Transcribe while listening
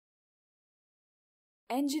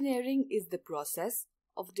Engineering is the process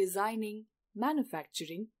of designing,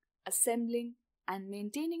 manufacturing, assembling, and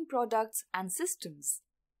maintaining products and systems.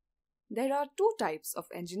 There are two types of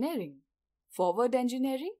engineering: forward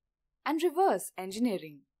engineering and reverse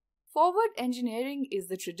engineering. Forward engineering is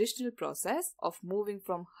the traditional process of moving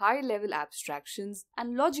from high-level abstractions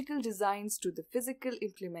and logical designs to the physical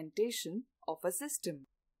implementation of a system.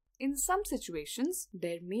 In some situations,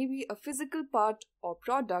 there may be a physical part or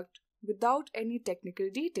product without any technical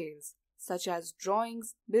details, such as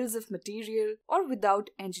drawings, bills of material, or without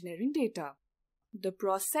engineering data. The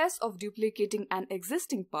process of duplicating an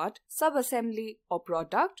existing part, subassembly, or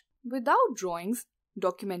product without drawings,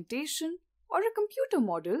 documentation, or a computer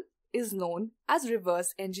model is known as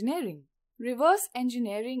reverse engineering. Reverse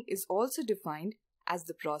engineering is also defined as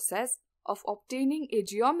the process of obtaining a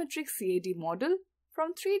geometric CAD model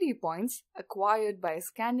from 3D points acquired by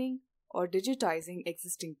scanning or digitizing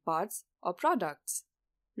existing parts or products.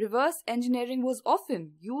 Reverse engineering was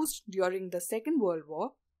often used during the Second World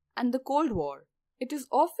War and the Cold War. It is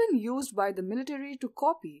often used by the military to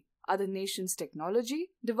copy other nations' technology,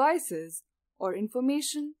 devices, or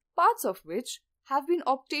information, parts of which have been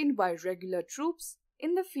obtained by regular troops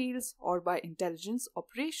in the fields or by intelligence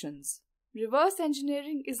operations. Reverse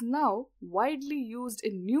engineering is now widely used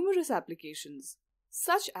in numerous applications,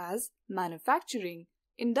 such as manufacturing,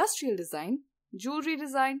 industrial design, jewelry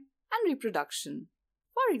design, and reproduction.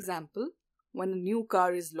 For example, when a new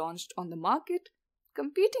car is launched on the market,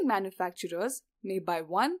 competing manufacturers may buy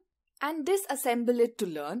one and disassemble it to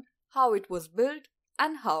learn how it was built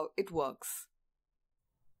and how it works.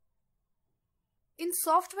 In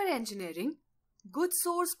software engineering, good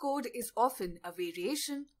source code is often a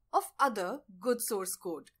variation of other good source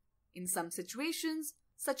code. In some situations,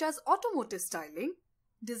 such as automotive styling,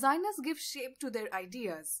 designers give shape to their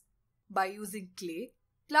ideas by using clay,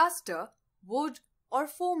 plaster, wood, or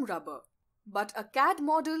foam rubber. But a CAD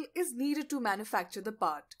model is needed to manufacture the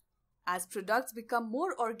part. As products become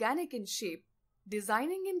more organic in shape,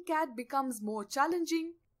 designing in CAD becomes more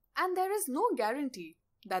challenging, and there is no guarantee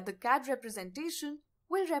that the CAD representation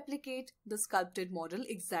will replicate the sculpted model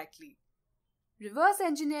exactly. Reverse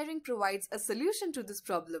engineering provides a solution to this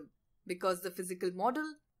problem because the physical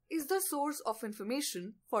model is the source of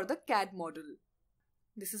information for the CAD model.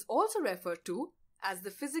 This is also referred to as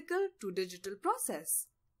the physical to digital process.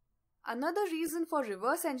 Another reason for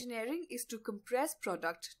reverse engineering is to compress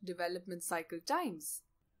product development cycle times.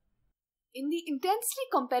 In the intensely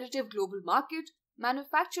competitive global market,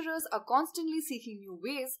 manufacturers are constantly seeking new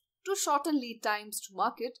ways to shorten lead times to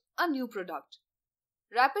market a new product.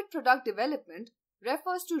 Rapid product development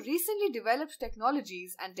refers to recently developed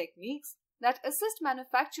technologies and techniques that assist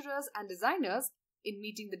manufacturers and designers in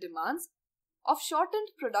meeting the demands of shortened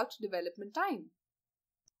product development time.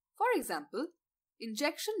 For example,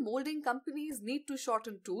 injection molding companies need to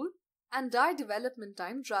shorten tool and die development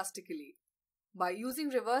time drastically. By using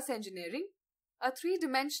reverse engineering, a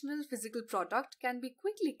three-dimensional physical product can be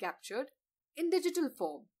quickly captured in digital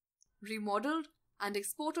form, remodeled, and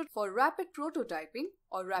exported for rapid prototyping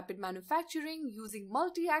or rapid manufacturing using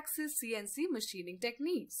multi-axis CNC machining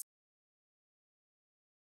techniques.